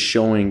somebody is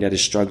showing that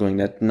is struggling,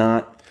 that's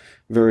not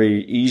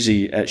very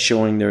easy at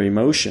showing their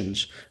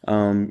emotions.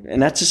 And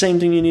that's the same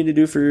thing you need to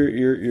do for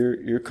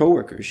your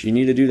coworkers. You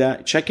need to do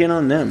that. Check in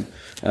on them.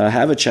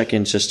 Have a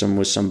check-in system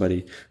with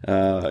somebody.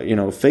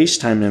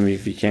 FaceTime them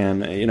if you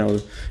can.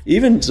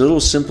 Even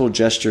little simple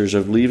gestures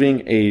of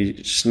leaving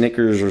a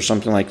Snickers or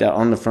something like that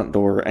on the front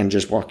door and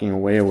just walking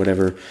away or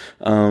whatever.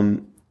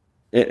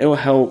 It will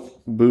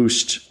help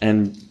boost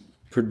and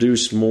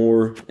produce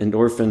more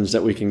endorphins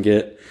that we can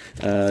get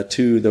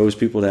to those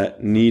people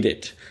that need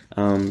it.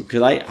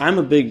 Because I'm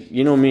a big,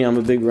 you know me, I'm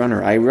a big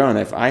runner. I run.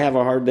 If I have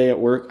a hard day at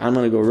work, I'm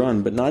going to go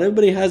run. But not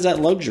everybody has that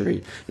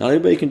luxury. Not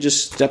everybody can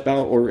just step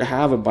out or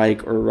have a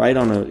bike or ride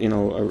on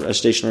a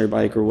stationary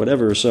bike or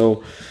whatever.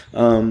 So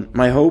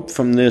my hope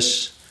from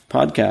this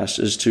podcast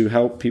is to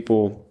help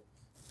people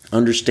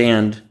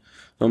understand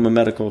from a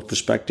medical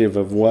perspective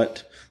of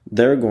what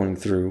they're going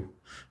through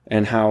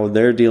and how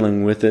they're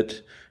dealing with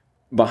it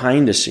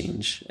behind the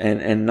scenes.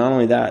 And not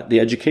only that, the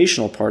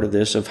educational part of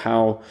this, of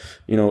how,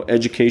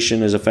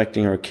 education is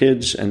affecting our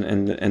kids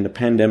and the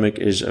pandemic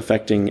is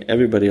affecting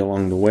everybody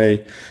along the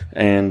way.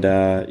 And,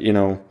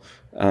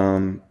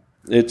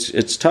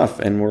 it's tough,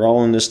 and we're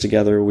all in this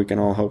together. We can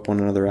all help one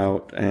another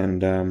out and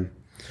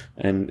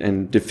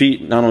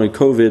defeat not only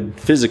COVID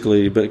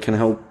physically, but it can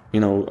help,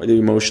 the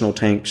emotional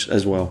tanks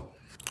as well.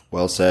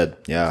 Well said.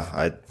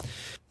 Yeah.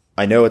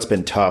 I know it's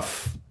been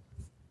tough,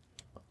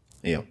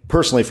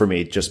 personally for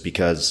me, just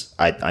because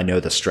I know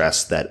the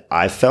stress that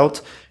I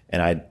felt,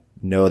 and I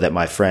know that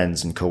my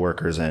friends and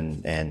coworkers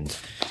and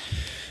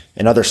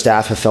other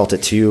staff have felt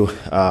it too.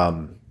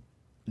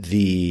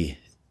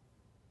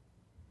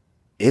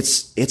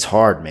 It's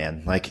hard,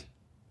 man. Like,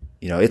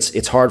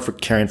 it's hard for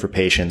caring for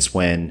patients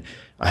when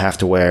I have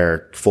to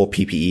wear full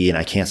PPE and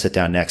I can't sit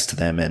down next to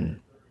them and,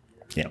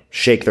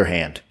 shake their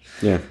hand.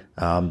 Yeah.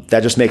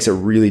 That just makes it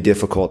really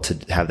difficult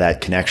to have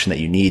that connection that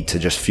you need to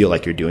just feel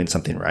like you're doing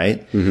something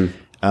right.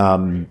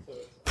 Mm-hmm.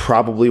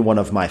 Probably one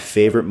of my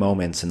favorite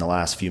moments in the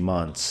last few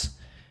months.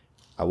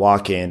 I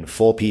walk in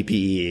full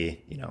PPE,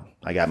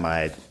 I got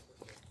my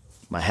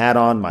hat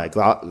on, my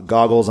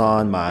goggles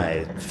on,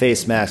 my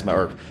face mask,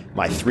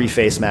 my 3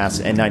 face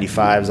masks,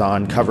 N95s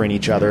on, covering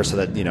each other so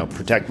that,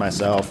 protect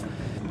myself.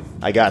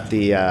 I got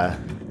the,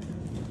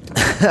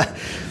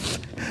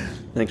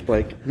 Thanks,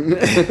 Blake.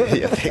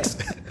 Yeah, thanks.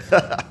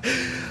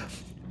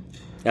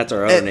 That's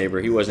our other neighbor.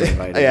 He wasn't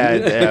invited.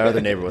 Yeah, our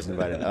other neighbor wasn't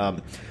invited.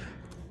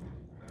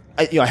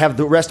 I have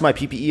the rest of my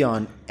PPE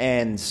on,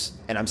 and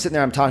I'm sitting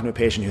there. I'm talking to a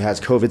patient who has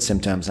COVID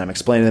symptoms, and I'm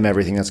explaining to them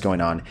everything that's going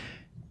on.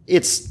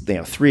 It's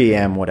 3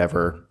 a.m.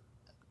 whatever.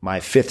 My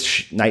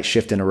 5th night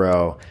shift in a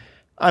row.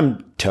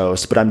 I'm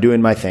toast, but I'm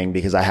doing my thing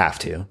because I have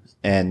to.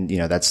 And,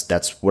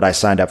 that's what I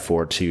signed up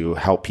for, to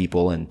help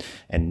people and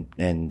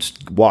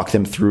walk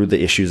them through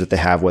the issues that they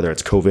have, whether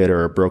it's COVID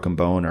or a broken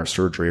bone or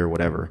surgery or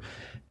whatever.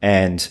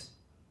 And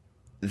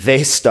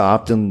they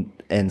stopped and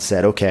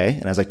said, okay.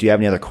 And I was like, do you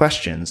have any other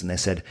questions? And they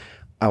said,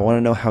 I want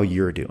to know how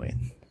you're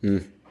doing.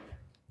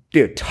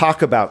 Dude,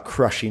 talk about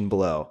crushing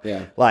blow.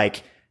 Yeah.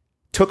 Like,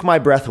 took my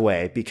breath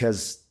away,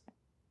 because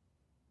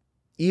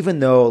even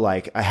though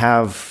I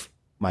have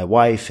my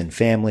wife and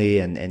family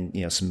and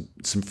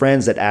some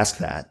friends that ask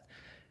that,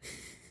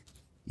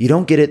 you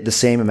don't get it the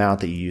same amount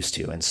that you used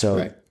to. And so,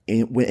 right.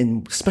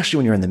 Especially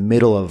when you're in the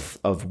middle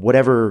of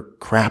whatever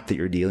crap that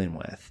you're dealing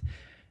with,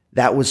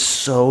 that was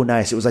so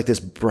nice. It was like this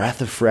breath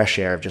of fresh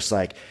air of just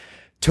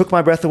took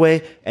my breath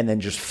away and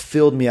then just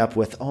filled me up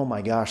with, oh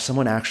my gosh,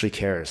 someone actually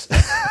cares.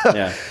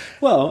 Yeah.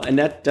 Well, and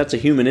that's a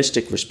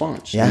humanistic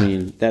response. Yeah. I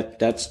mean,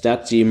 that's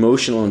the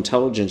emotional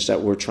intelligence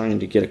that we're trying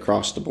to get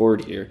across the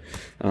board here,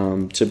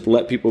 to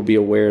let people be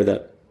aware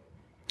that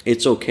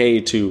it's okay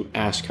to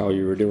ask how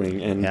you were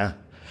doing. And yeah.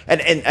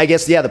 And I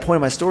guess, the point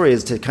of my story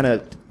is to kind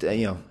of,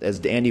 as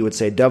Andy would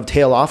say,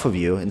 dovetail off of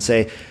you and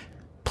say,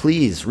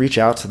 please reach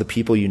out to the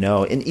people you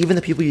know, and even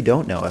the people you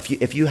don't know.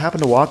 If you happen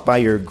to walk by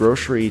your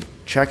grocery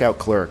checkout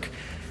clerk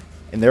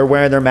and they're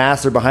wearing their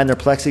mask, they're behind their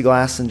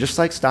plexiglass, and just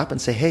stop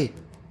and say, hey,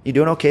 you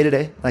doing okay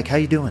today? How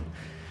you doing?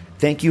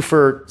 Thank you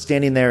for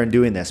standing there and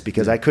doing this,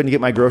 because I couldn't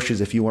get my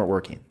groceries if you weren't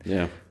working.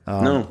 Yeah.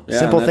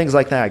 Simple things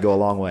like that go a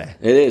long way.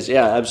 It is.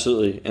 Yeah,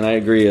 absolutely. And I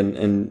agree.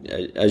 And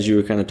as you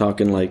were kind of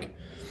talking,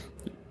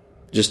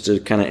 just to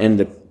kind of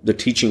end the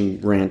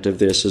teaching rant of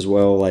this as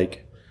well,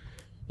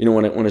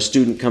 when a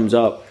student comes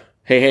up,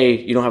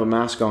 hey, you don't have a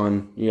mask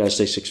on, you got to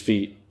stay 6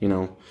 feet,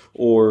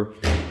 or,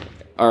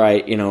 all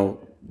right,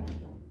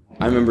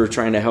 I remember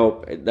trying to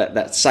help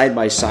that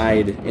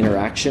side-by-side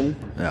interaction.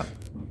 Yeah.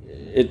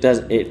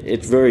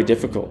 It's very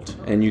difficult,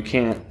 and you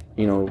can't,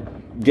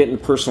 get in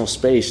personal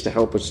space to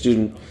help a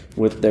student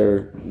with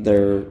their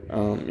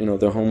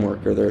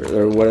homework or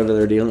their whatever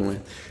they're dealing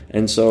with.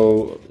 And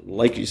so,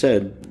 like you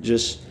said,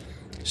 just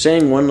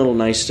saying one little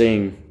nice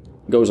thing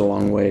goes a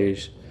long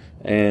ways.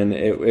 And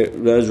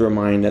it does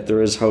remind that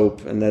there is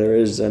hope and that there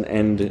is an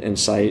end in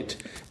sight,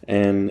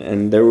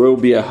 and there will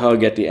be a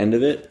hug at the end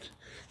of it.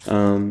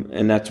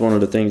 And that's one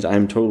of the things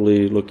I'm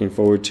totally looking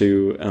forward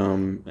to.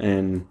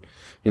 And,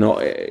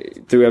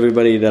 through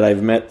everybody that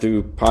I've met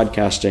through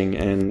podcasting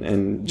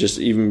and just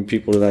even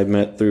people that I've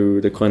met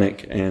through the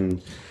clinic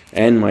and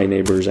my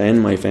neighbors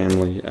and my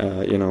family,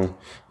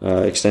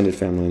 extended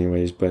family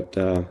anyways. But,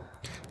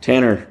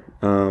 Tanner,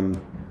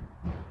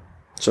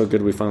 so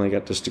good we finally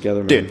got this together,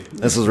 man. Dude,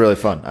 this was really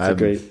fun.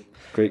 It's a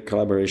great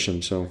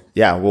collaboration. So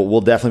yeah,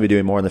 we'll definitely be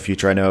doing more in the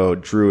future. I know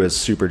Drew is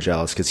super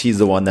jealous because he's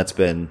the one that's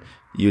been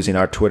using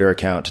our Twitter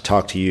account to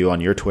talk to you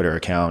on your Twitter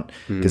account,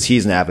 because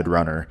he's an avid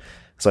runner.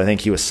 So I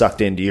think he was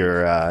sucked into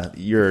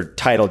your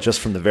title just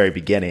from the very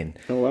beginning.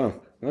 Oh, wow.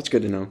 That's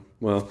good to know.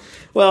 Well,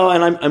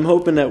 and I'm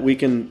hoping that we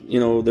can,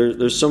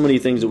 there's so many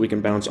things that we can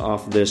bounce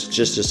off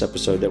this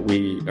episode that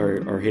we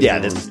are hitting. Yeah,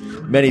 there's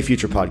many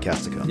future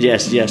podcasts to come.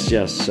 Yes.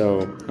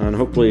 So, and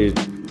hopefully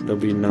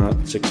there'll be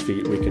not 6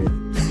 feet. We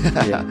can,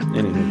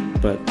 anyway.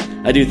 But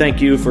I do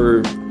thank you for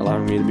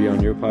allowing me to be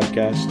on your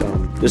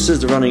podcast. This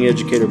is the Running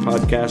Educator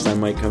Podcast. I'm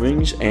Mike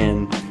Cummings,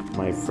 and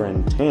my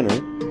friend Tanner,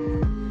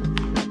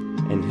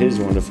 and his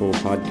wonderful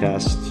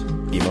podcast,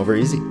 EM Over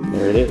Easy.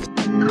 There it is.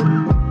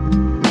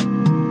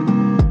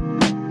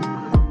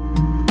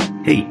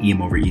 Hey,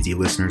 EM Over Easy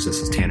listeners, this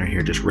is Tanner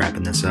here, just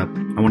wrapping this up.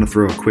 I want to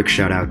throw a quick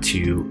shout out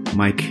to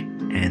Mike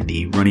and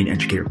the Running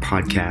Educator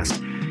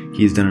Podcast.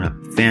 He's done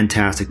a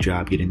fantastic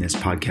job getting this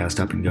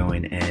podcast up and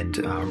going, and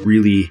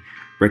really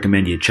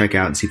recommend you check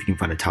out and see if you can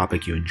find a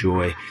topic you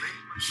enjoy.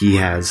 He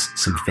has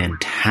some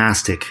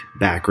fantastic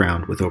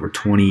background with over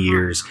 20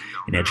 years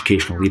in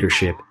educational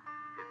leadership,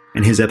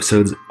 and his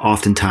episodes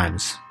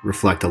oftentimes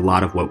reflect a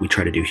lot of what we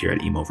try to do here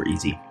at EM Over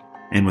Easy.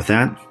 And with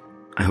that,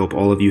 I hope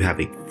all of you have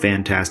a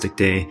fantastic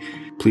day.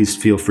 Please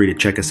feel free to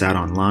check us out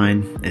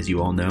online, as you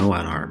all know,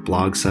 on our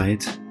blog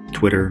site,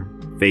 Twitter,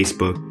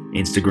 Facebook,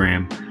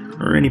 Instagram,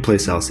 or any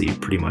place else that you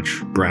pretty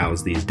much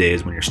browse these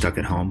days when you're stuck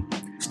at home.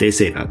 Stay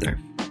safe out there.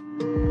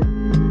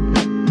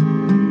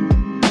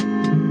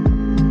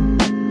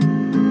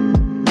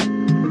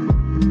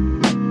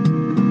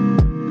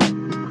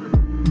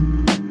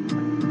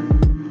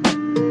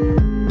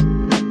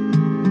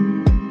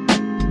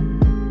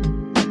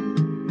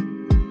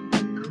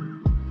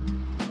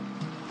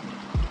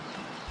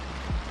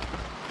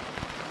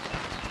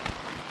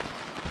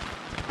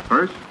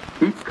 First,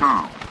 keep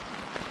calm.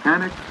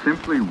 Panic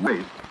simply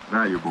wastes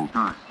valuable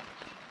time.